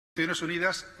Naciones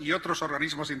Unidas y otros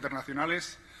organismos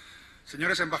internacionales,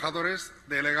 señores embajadores,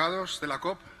 delegados de la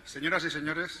COP, señoras y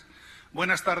señores,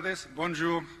 buenas tardes,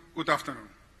 bonjour, good afternoon.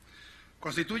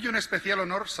 Constituye un especial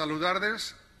honor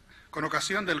saludarles con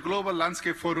ocasión del Global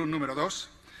Landscape Forum número 2,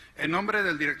 en nombre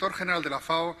del Director General de la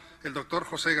FAO, el Dr.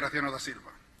 José Graciano da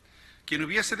Silva, quien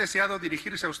hubiese deseado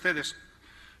dirigirse a ustedes,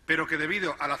 pero que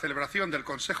debido a la celebración del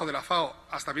Consejo de la FAO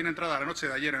hasta bien entrada la noche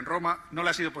de ayer en Roma, no le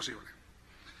ha sido posible.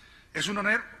 Es un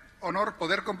honor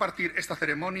poder compartir esta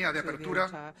ceremonia de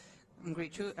apertura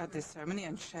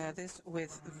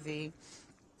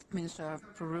Minister of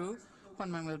Peru, Juan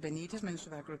Manuel Benítez,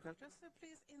 Minister of Agriculture. So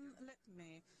please let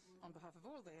me, on behalf of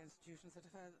all the institutions that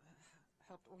have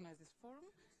helped organize this forum,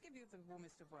 give you the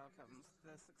warmest of welcomes.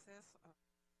 The success of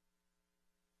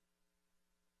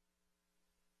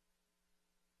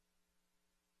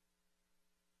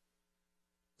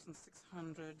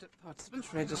 600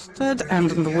 participants registered,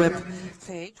 and on the web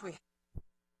page we have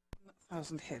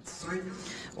 1,000 hits.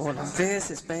 All of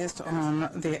this is based on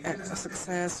the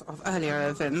success of earlier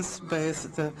events,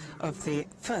 both of the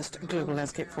first Global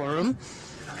Landscape Forum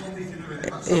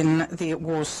in the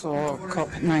Warsaw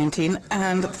COP19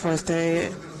 and the Forest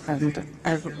Day and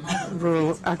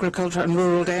Rural Agriculture and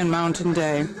Rural Day and Mountain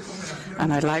Day.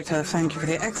 And I'd like to thank you for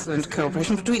the excellent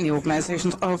cooperation between the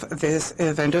organizations of this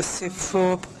event,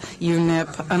 CIFOR,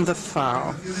 UNEP, and the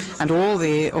FAO, and all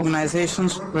the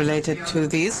organizations related to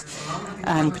these,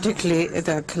 and particularly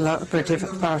the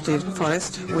Collaborative Party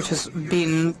Forest, which has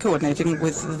been coordinating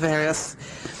with various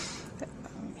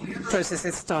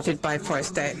processes started by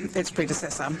Forest Day, its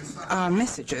predecessor. Our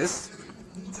messages,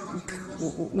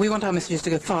 we want our messages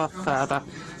to go far further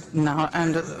now,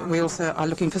 and we also are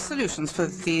looking for solutions for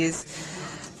these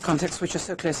contexts which are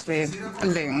so closely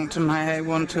linked. And I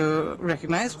want to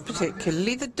recognize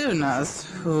particularly the donors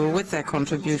who, with their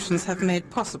contributions, have made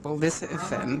possible this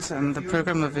event and the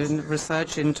program of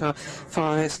research into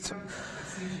forest,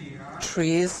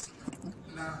 trees,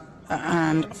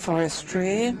 and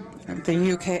forestry,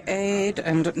 the UK aid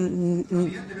and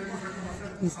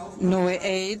Norway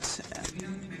aid,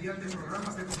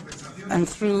 and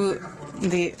through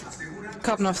the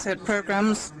carbon offset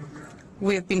programs,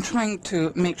 we have been trying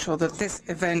to make sure that this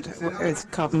event is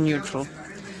carbon neutral.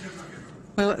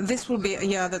 Well, this will be a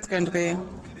year that's going to be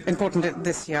important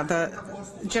this year. The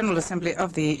General Assembly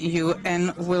of the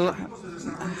UN will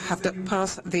have to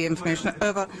pass the information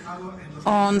over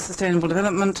on sustainable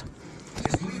development.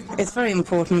 It's very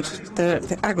important that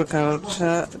the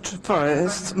agriculture,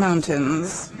 forests,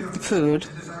 mountains, food,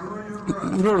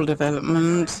 rural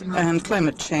development, and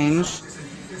climate change,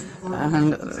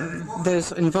 and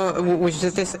those involved, which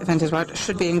this event is about,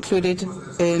 should be included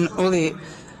in all the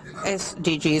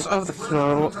SDGs of the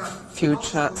floral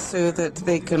future, so that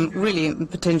they can really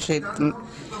potentiate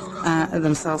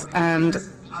themselves and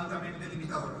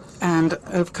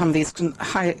overcome these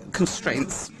high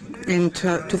constraints. In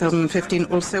 2015,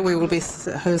 also, we will be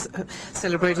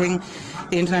celebrating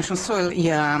the International Soil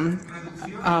Year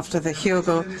after the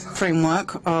Hyogo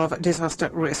framework of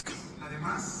disaster risk.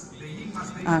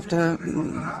 After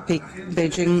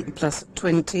Beijing plus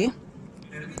 20.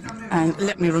 And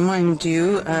let me remind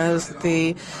you, as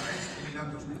the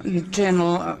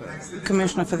General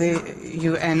Commissioner for the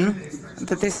UN,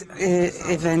 that this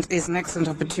event is an excellent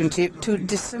opportunity to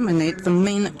disseminate the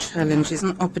main challenges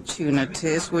and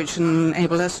opportunities which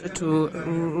enable us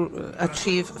to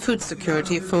achieve food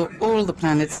security for all the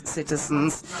planet's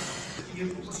citizens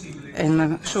in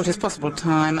the shortest possible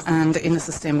time and in a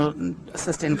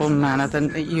sustainable manner.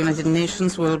 The United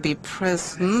Nations will be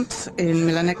present in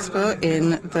Milan Expo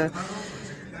in the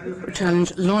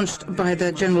challenge launched by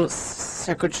the General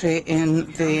Secretary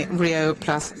in the Rio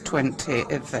Plus 20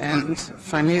 event.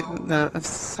 Finally,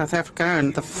 South Africa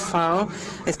and the FAO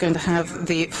is going to have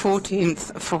the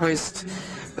 14th Forest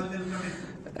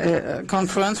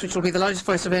Conference, which will be the largest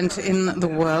forest event in the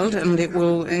world, and it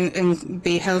will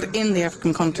be held in the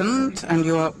African continent, and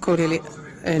you are cordially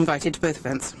invited to both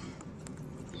events.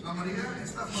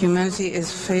 Humanity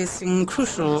is facing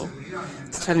crucial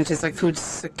challenges like food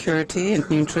security and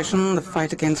nutrition, the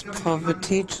fight against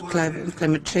poverty,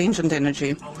 climate change, and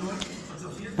energy.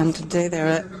 And today there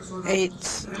are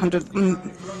 800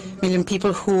 million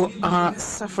people who are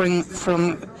suffering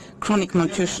from chronic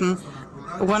malnutrition,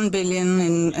 1 billion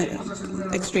in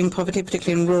extreme poverty,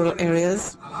 particularly in rural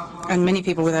areas, and many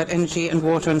people without energy and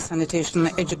water and sanitation,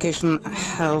 education,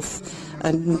 health,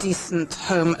 a decent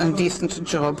home and decent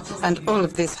job. And all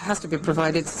of this has to be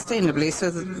provided sustainably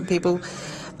so that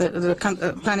the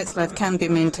planet's life can be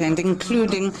maintained,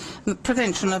 including the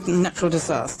prevention of natural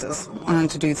disasters. And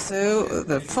to do so,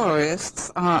 the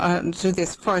forests are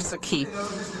key.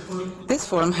 This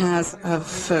forum has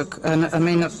a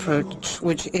main approach,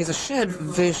 which is a shared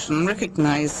vision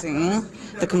recognizing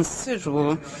the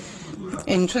considerable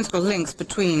intrinsic links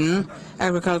between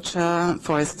agriculture,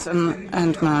 forests,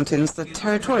 and mountains. The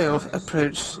territorial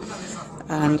approach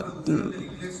and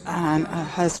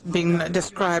has been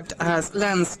described as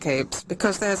landscapes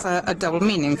because there's a double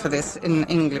meaning for this in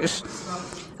English.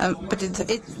 But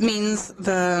it means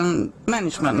the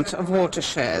management of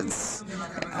watersheds.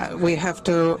 We have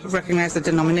to recognize the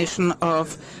denomination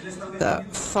of the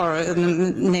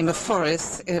name of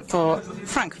forests for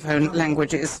Francophone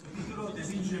languages.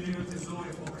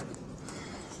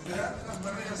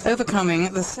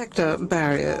 Overcoming the sector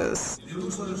barriers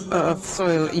of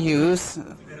soil use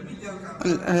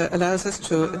allows us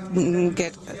to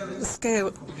get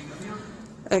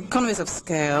economies of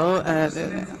scale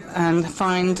and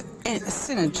find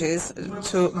synergies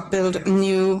to build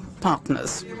new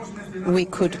partners. We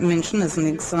could mention as an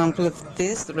example of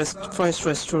this the forest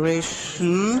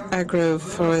restoration,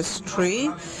 agroforestry,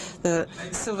 the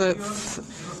silver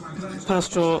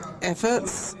pastoral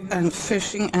efforts, and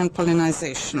fishing and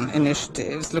pollination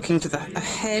initiatives. Looking to the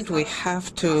ahead, we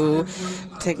have to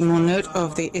take more note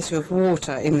of the issue of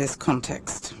water in this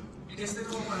context.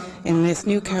 In this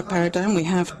new paradigm, we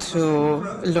have to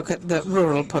look at the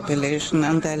rural population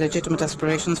and their legitimate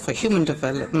aspirations for human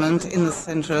development in the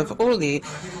center of all the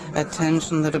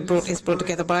attention that is brought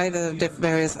together by the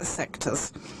various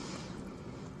sectors.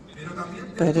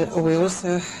 But we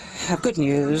also have good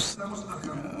news.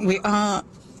 We are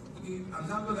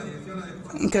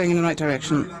going in the right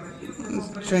direction.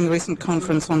 During the recent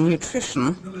conference on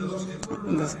nutrition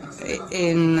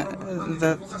in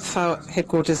the FAO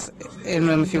headquarters in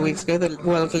Rome a few weeks ago, the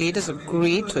world leaders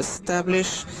agreed to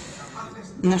establish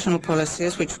national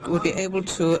policies which would be able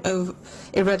to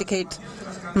eradicate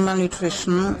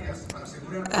malnutrition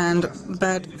and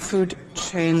bad food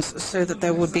chains so that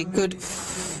there would be good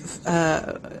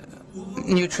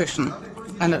nutrition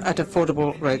and at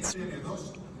affordable rates.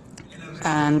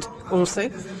 And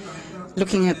also,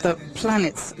 looking at the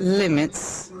planet's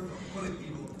limits,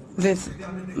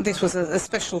 this was a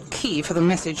special key for the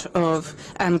message of,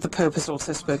 and the Pope has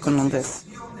also spoken on this.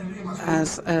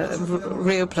 As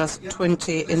Rio Plus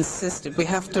 20 insisted, we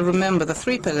have to remember the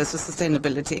three pillars of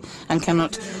sustainability and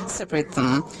cannot separate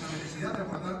them.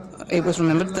 It was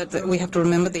remembered that we have to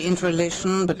remember the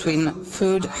interrelation between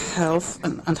food, health,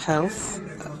 and health.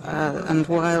 And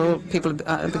while people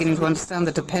are beginning to understand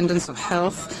the dependence of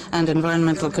health and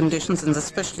environmental conditions, and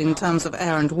especially in terms of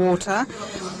air and water,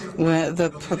 where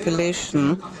the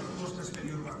population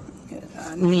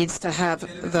needs to have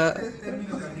the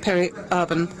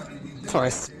peri-urban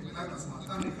forests.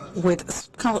 With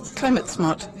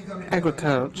climate-smart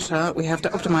agriculture, we have to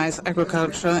optimize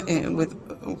agriculture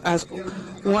as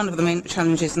one of the main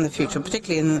challenges in the future,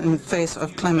 particularly in the face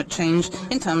of climate change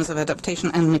in terms of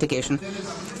adaptation and mitigation.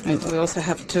 We also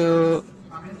have to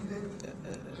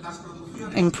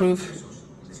improve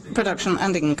production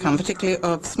and income, particularly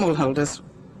of smallholders.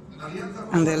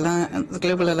 And the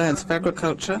Global Alliance of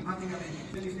Agriculture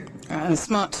and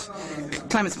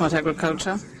climate-smart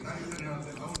agriculture,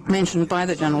 mentioned by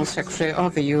the General Secretary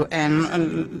of the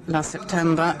UN last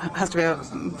September, has to be a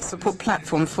support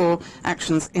platform for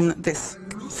actions in this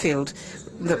field.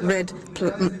 The RED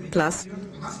Plus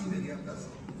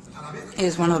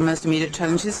is one of the most immediate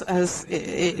challenges, as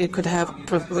it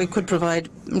could provide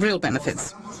real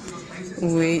benefits.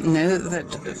 We know that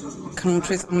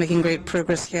countries are making great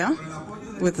progress here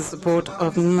with the support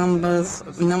of numerous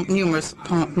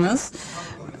partners,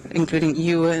 including the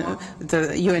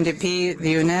UNDP,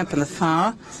 the UNEP, and the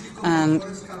FAO, and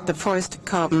the Forest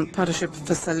Carbon Partnership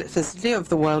Facility of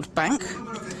the World Bank.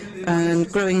 And a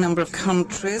growing number of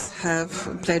countries have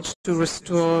pledged to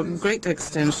restore great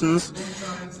extensions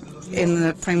in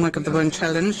the framework of the Bone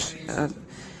Challenge.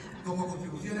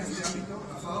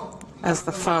 As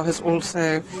the FAO has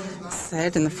also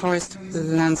said in the Forest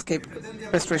Landscape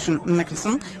Restoration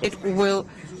Mechanism, it will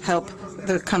help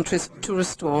the countries to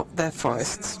restore their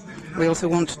forests. We also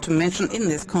want to mention in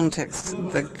this context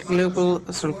the global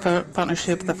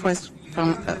partnership, the Forest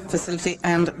Facility,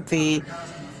 and the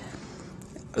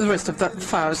rest of the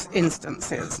FAO's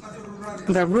instances.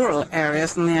 The rural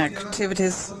areas and the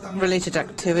related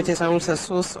activities are also a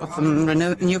source of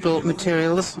renewable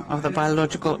materials of the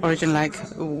biological origin, like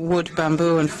wood,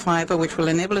 bamboo, and fiber, which will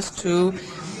enable us to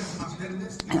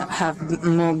have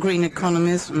more green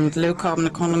economies and low-carbon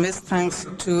economies thanks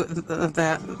to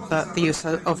the use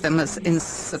of them as in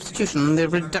substitution. The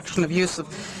reduction of use of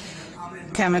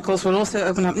chemicals will also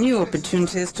open up new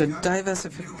opportunities to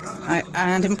diversify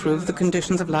and improve the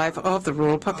conditions of life of the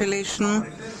rural population,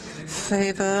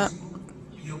 favor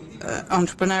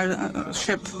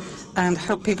entrepreneurship, and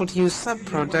help people to use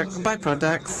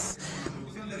byproducts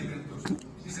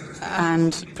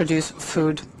and produce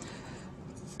food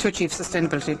to achieve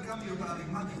sustainability.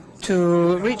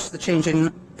 To reach the change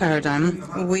in paradigm,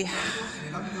 we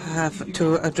have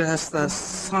to address the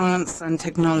science and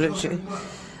technology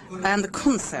and the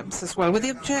concepts as well, with the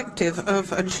objective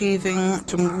of achieving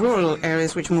to rural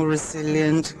areas which are more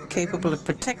resilient, capable of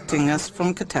protecting us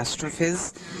from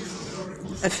catastrophes,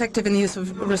 effective in the use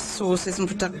of resources and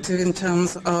productive in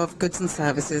terms of goods and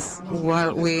services,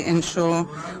 while we ensure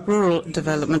rural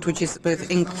development which is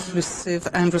both inclusive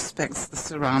and respects the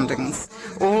surroundings.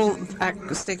 All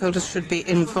stakeholders should be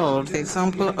involved. The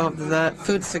example of the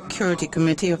Food Security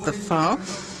Committee of the FAO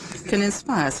can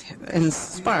inspire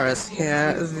us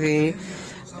here. The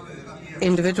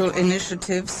individual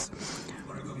initiatives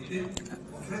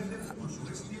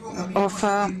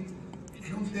offer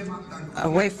a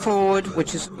way forward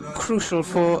which is crucial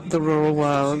for the rural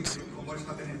world.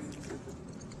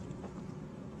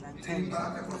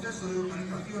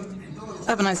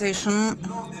 Urbanization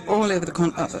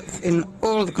in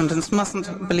all the continents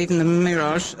mustn't believe in the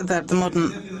mirage that the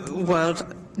modern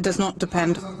world does not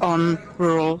depend on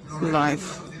rural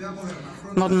life.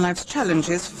 Modern life's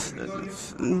challenges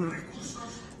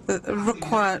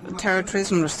require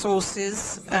territories and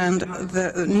resources and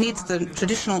needs the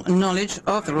traditional knowledge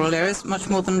of the rural areas much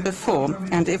more than before.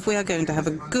 And if we are going to have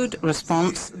a good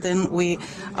response, then we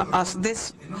ask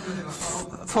this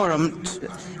forum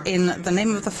in the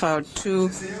name of the FAO to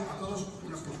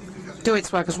do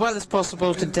its work as well as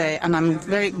possible today. And I'm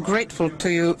very grateful to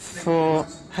you for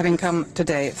having come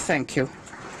today. Thank you.